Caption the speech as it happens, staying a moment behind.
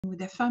with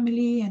their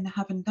family and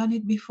haven't done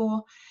it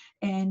before.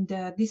 And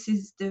this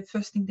is the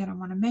first thing that I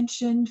want to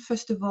mention.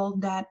 First of all,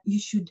 that you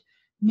should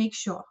make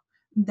sure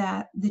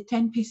that the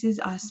 10 pieces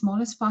are as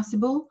small as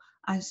possible,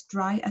 as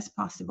dry as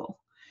possible.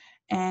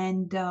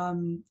 And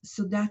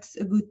so that's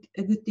a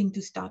good thing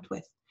to start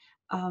with.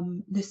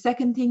 The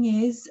second thing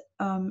is,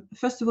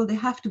 first of all, they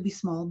have to be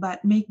small,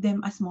 but make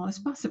them as small as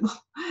possible.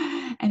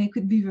 And it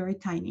could be very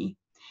tiny.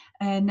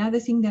 Another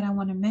thing that I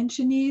want to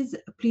mention is,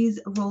 please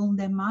roll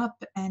them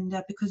up, and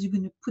because you're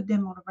going to put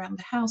them all around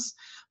the house,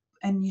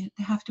 and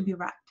they have to be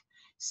wrapped.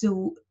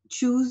 So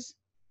choose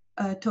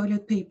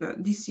toilet paper.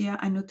 This year,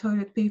 I know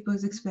toilet paper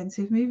is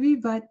expensive maybe,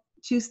 but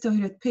choose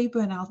toilet paper,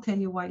 and I'll tell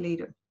you why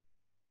later.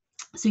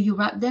 So you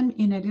wrap them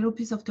in a little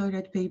piece of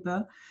toilet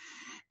paper,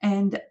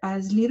 and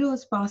as little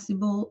as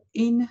possible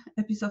in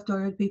a piece of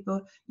toilet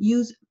paper,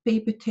 use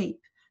paper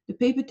tape. The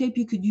paper tape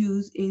you could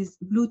use is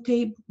blue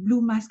tape,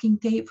 blue masking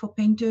tape for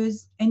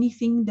painters.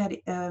 Anything that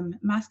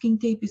masking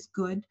tape is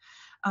good.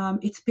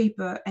 It's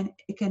paper and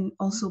it can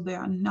also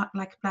burn, not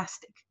like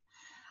plastic.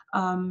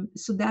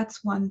 So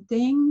that's one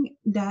thing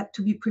that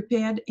to be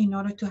prepared in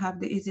order to have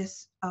the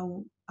easiest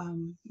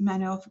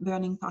manner of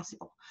burning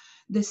possible.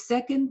 The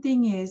second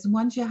thing is,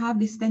 once you have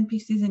these 10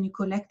 pieces and you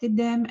collected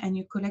them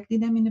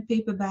in a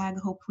paper bag,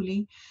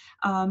 hopefully,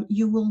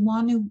 you will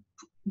want to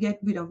get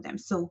rid of them.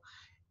 So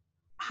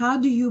how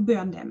do you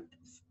burn them?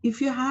 If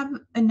you have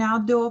an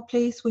outdoor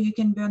place where you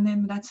can burn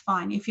them, that's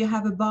fine. If you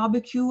have a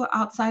barbecue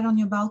outside on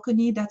your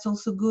balcony, that's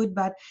also good.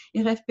 But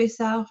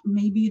A.A.P.C,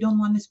 maybe you don't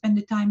want to spend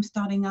the time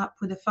starting up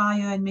with a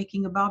fire and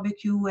making a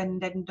barbecue and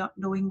then not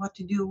knowing what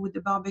to do with the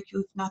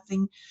barbecue if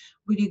nothing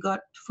really got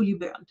fully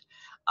burned.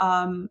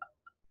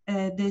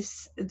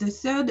 The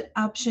third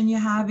option you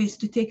have is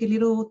to take a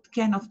little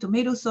can of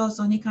tomato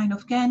sauce, or any kind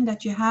of can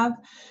that you have,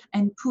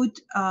 and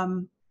put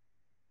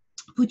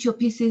your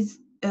pieces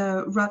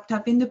wrapped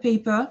up in the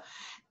paper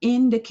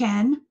in the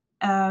can.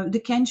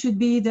 The can should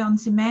be either on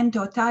cement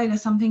or tile or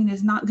something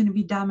that's not going to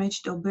be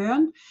damaged or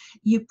burned.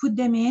 You put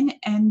them in,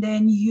 and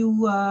then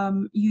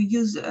you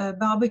use a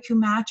barbecue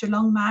match, a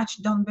long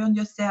match. Don't burn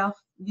yourself.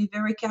 Be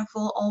very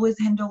careful. Always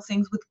handle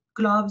things with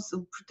gloves,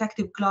 or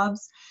protective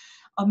gloves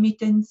or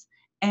mittens,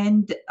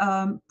 and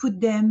put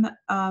them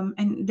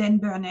and then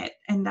burn it.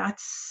 And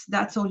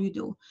that's all you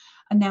do.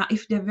 And now,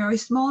 if they're very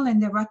small and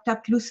they're wrapped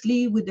up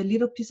loosely with a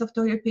little piece of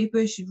toilet paper,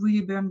 it should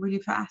really burn really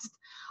fast.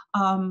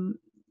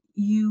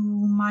 You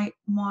might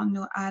want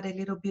to add a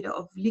little bit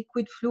of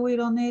liquid fluid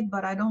on it,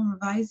 but I don't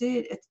advise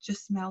it. It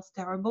just smells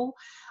terrible,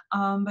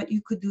 but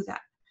you could do that.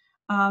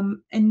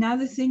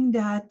 Another thing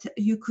that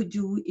you could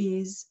do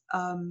is,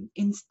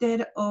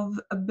 instead of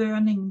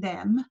burning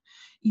them,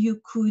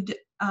 you could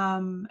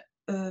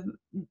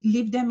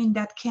leave them in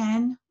that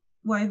can,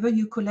 wherever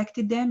you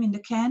collected them in the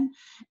can,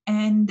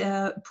 and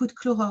put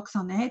Clorox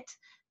on it.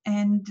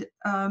 And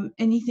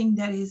anything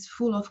that is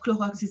full of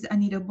Clorox is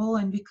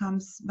uneatable and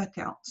becomes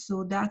bakel.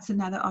 So that's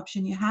another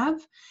option you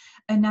have.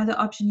 Another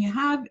option you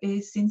have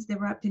is, since they're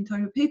wrapped in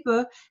toilet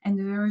paper and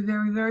they're very,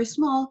 very, very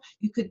small,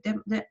 you could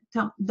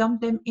dump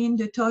them in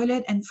the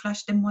toilet and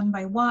flush them one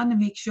by one, and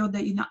make sure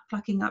that you're not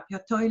plugging up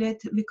your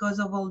toilet because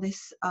of all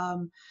this,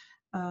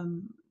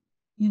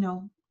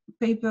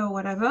 paper or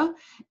whatever.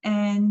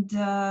 And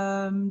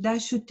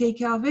that should take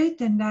care of it.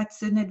 And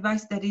that's an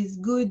advice that is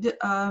good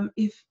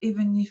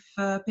even if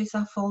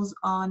Pesach falls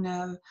on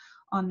a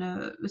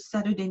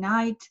Saturday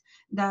night.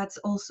 That's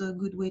also a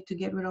good way to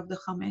get rid of the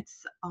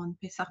Chametz on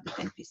Pesach, the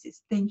 10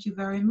 pieces. Thank you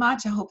very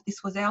much. I hope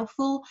this was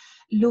helpful.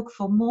 Look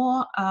for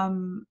more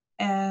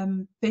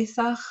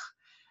Pesach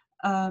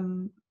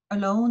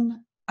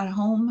alone at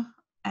home,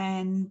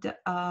 and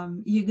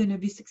you're going to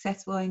be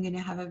successful and going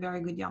to have a very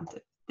good Yom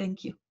Tov.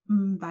 Thank you.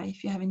 Bye.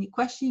 If you have any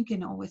question, you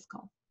can always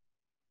call.